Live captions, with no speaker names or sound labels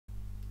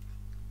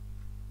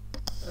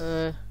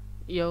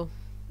Yo,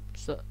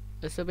 so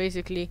so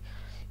basically,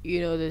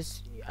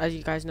 there's, as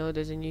you guys know,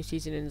 there's a new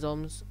season in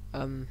Zoms.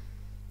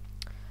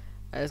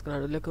 I was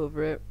gonna look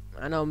over it.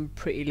 I know I'm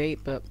pretty late,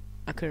 but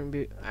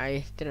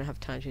I didn't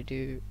have time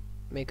to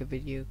make a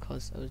video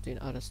because I was doing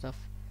other stuff.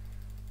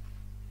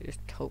 I just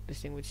hope this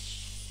thing would.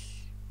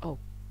 Oh,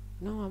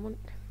 no, I want.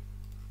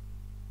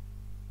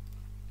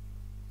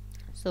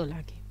 So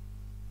laggy.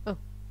 Oh,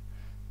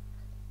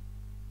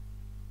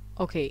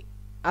 okay.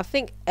 I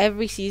think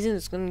every season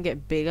it's gonna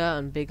get bigger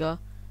and bigger.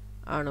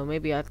 I don't know.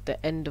 Maybe at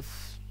the end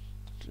of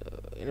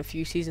in a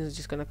few seasons, it's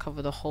just gonna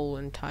cover the whole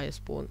entire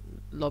spawn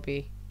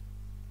lobby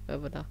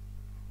over there.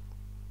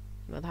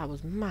 But that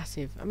was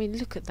massive. I mean,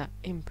 look at that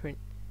imprint.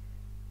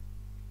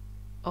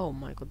 Oh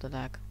my god, the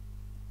lag.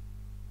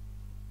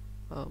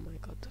 Oh my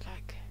god, the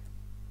lag.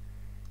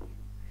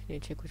 I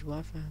need to check which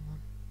Wi-Fi I'm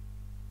on.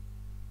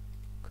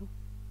 Cool.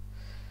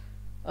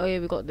 Oh yeah,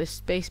 we got this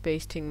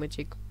space-based thing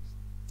magic.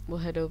 We'll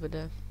head over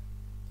there.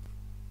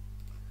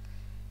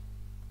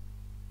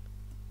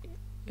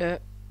 Yeah.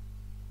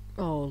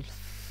 Oh,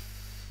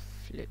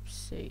 flip's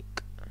sake.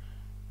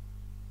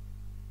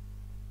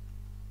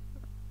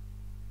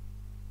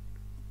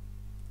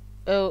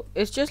 Oh,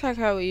 it's just like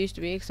how it used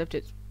to be, except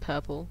it's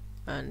purple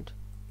and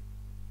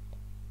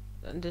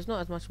there's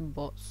not as much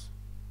bots,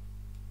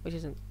 which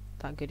isn't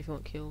that good if you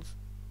want kills.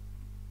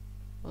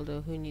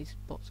 Although, who needs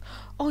bots?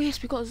 Oh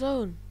yes, we got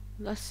zone.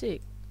 That's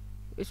sick.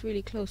 It's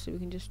really close, so we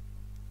can just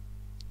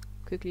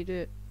quickly do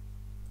it.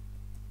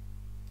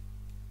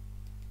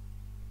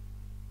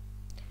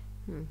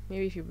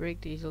 Maybe if you break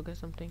these, you'll get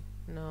something.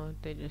 No,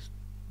 they're just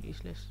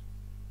useless.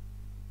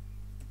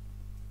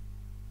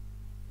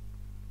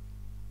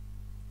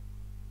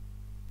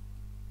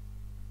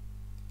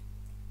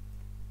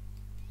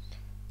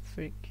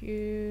 Frick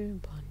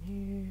you,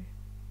 Bunny.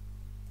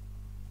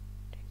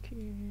 Thank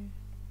you.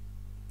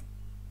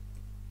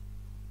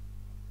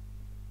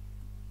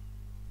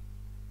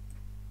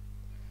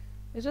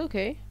 It's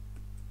okay.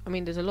 I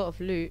mean, there's a lot of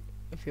loot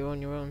if you're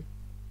on your own.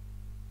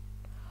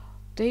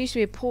 There used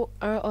to be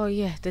a oh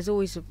yeah, there's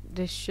always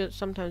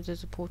sometimes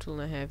there's a portal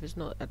in here if it's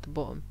not at the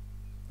bottom.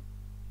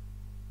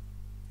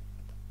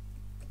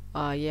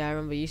 Yeah, I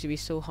remember it used to be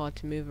so hard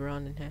to move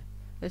around in here.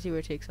 Let's see where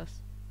it takes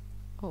us.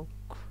 Oh.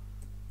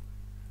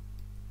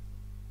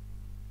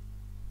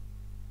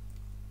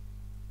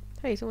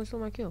 Hey, someone stole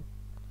my kill.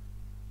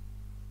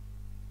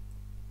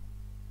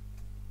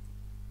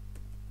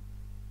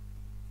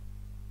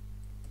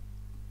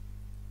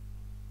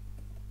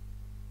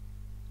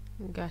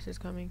 Gas is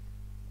coming.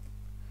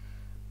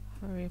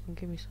 Hurry up and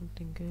give me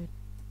something good.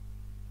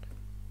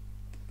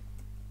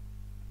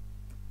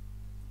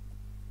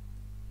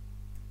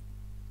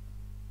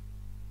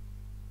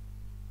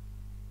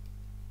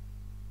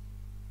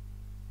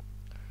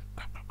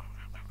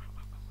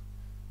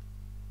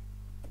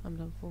 I'm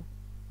done for.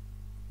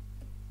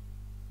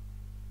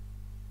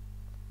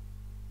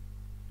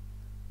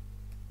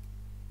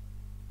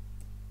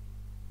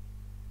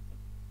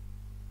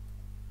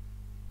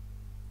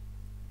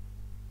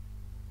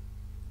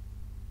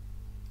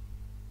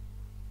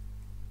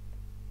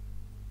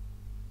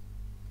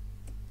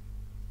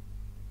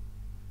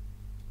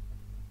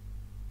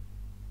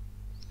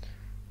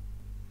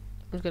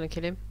 I'm just gonna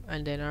kill him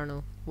and then I don't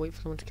know, wait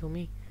for someone to kill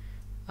me.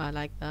 I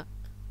like that.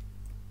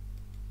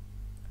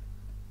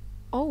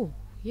 Oh,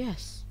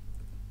 yes.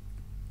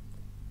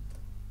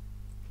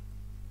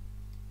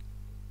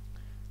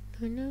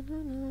 No, no, no,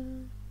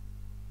 no.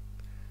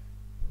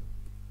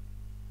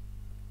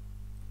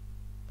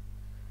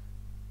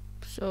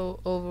 So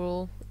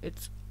overall,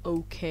 it's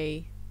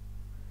okay.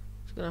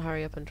 Just gonna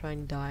hurry up and try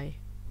and die,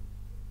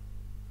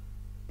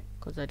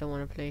 cause I don't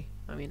want to play.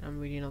 I mean, I'm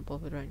really not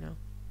bothered right now.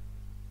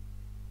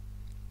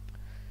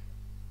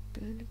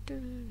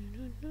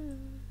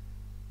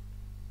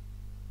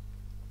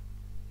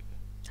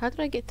 How did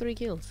I get 3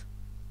 kills?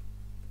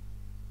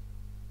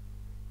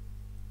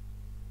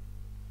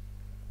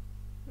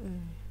 Okay.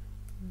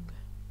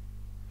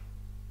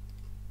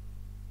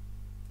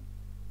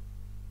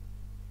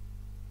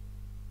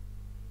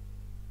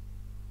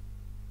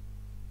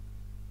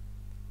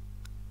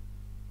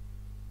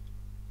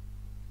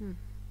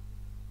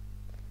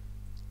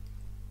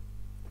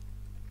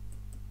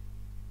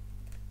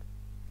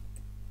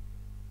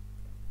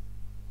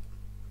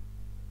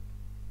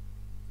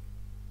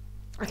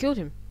 I killed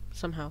him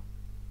somehow.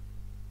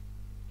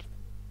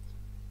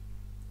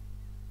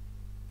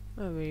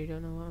 I really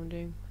don't know what I'm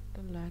doing.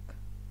 The lag.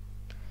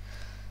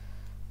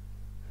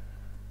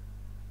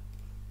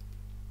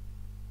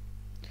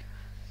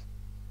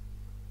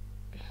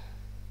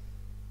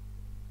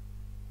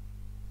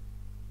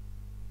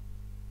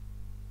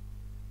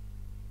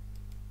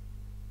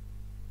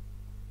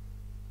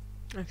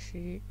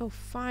 Actually, oh,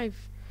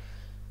 5.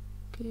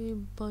 Okay,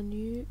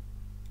 bunny.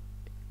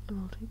 And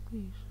I'll take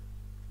these.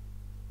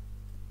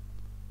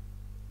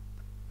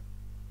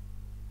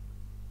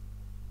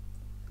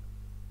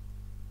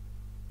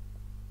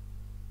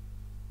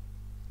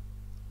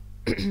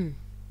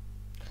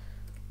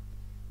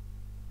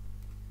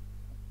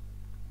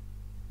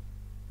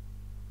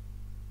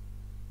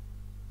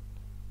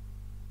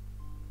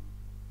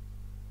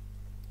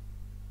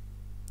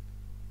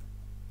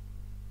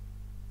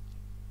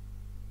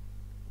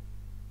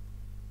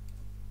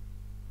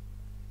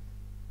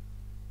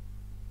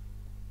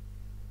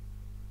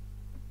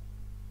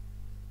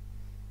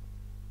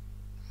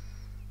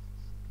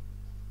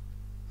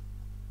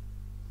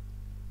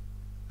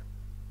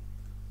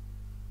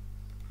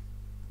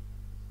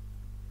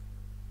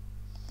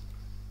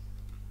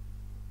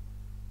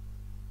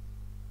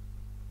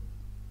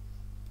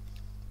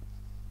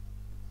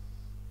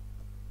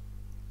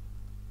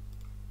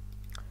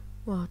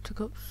 Wow, it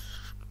took up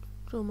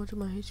so much of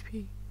my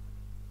HP.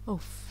 Oh,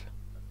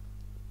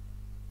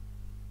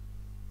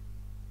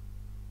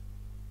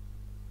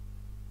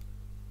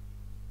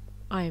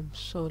 I am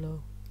so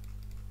low.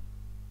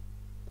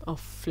 Oh,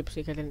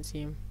 flipstick, I didn't see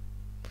him.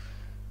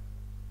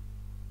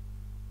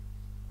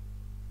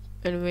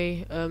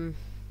 Anyway, yeah, I'm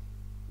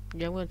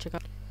gonna check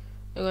out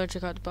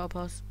the battle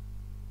pass.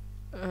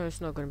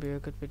 It's not gonna be a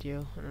good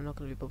video, and I'm not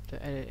gonna be able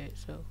to edit it,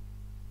 so.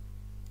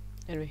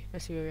 Anyway,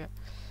 let's see where we're at.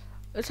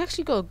 It's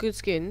actually got good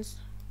skins.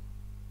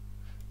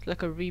 It's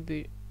like a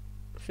reboot.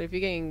 So if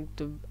you're getting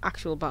the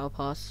actual battle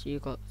pass, you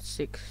got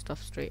 6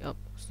 stuff straight up.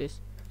 What's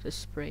this? This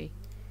spray.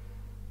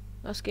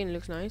 That skin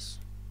looks nice.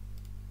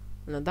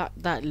 No,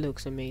 that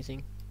looks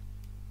amazing.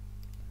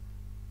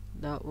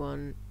 That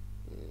one,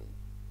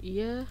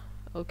 yeah,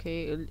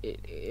 okay.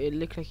 It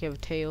looks like you have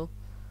a tail.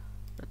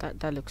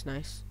 That looks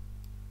nice.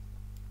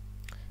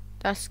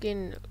 That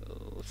skin,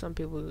 some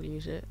people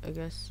use it, I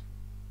guess.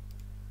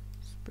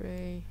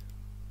 Spray.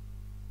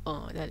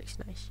 Oh, that looks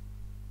nice.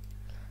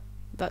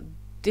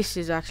 This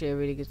is actually a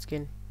really good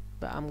skin,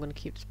 but I'm gonna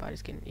keep the spider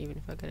skin even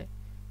if I get it.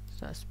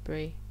 So that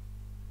spray.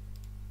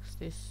 What's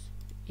this?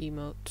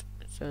 Emote.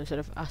 So instead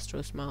of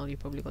Astro Smile, you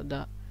probably got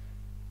that.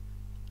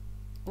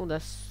 Oh,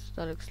 that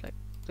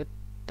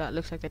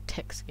looks like the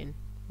tech skin.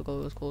 I forgot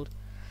what it was called.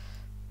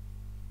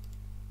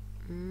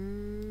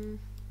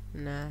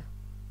 Nah.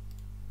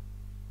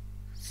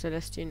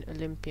 Celestian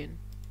Olympian.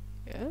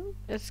 Yeah,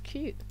 that's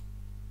cute.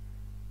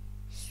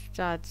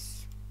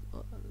 That's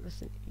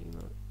an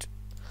emote.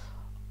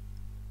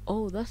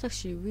 Oh, that's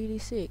actually really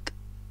sick.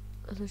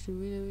 That's actually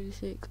really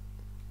sick.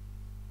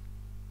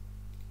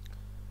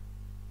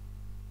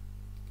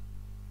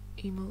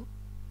 Emote.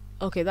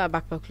 Okay, that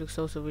backpack looks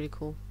also really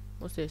cool.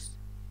 What's this?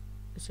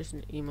 It's just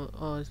an emote.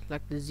 Oh, it's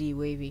like the Z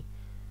wavy.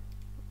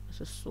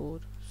 It's a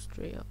sword,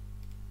 straight up.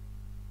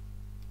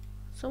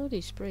 Some of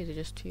these sprays are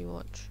just too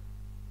much.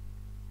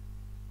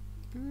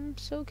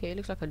 It's okay. It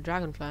looks like a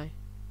dragonfly.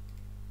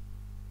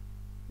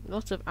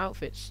 Lots of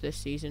outfits this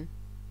season.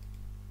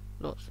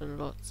 Lots and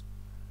lots.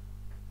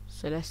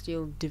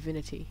 Celestial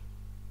Divinity.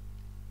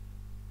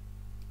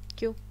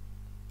 Cool.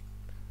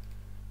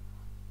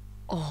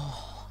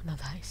 Oh, now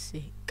that is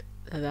sick.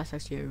 That's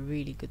actually a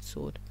really good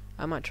sword.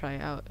 I might try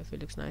it out if it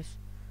looks nice.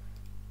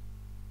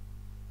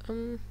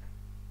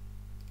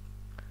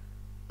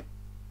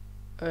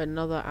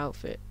 Another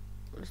outfit.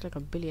 It's like a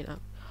billion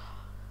out.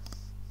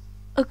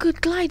 A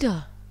good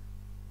glider!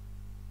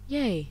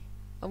 Yay!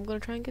 I'm gonna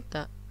try and get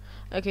that.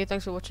 Okay,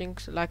 thanks for watching.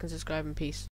 Like and subscribe and peace.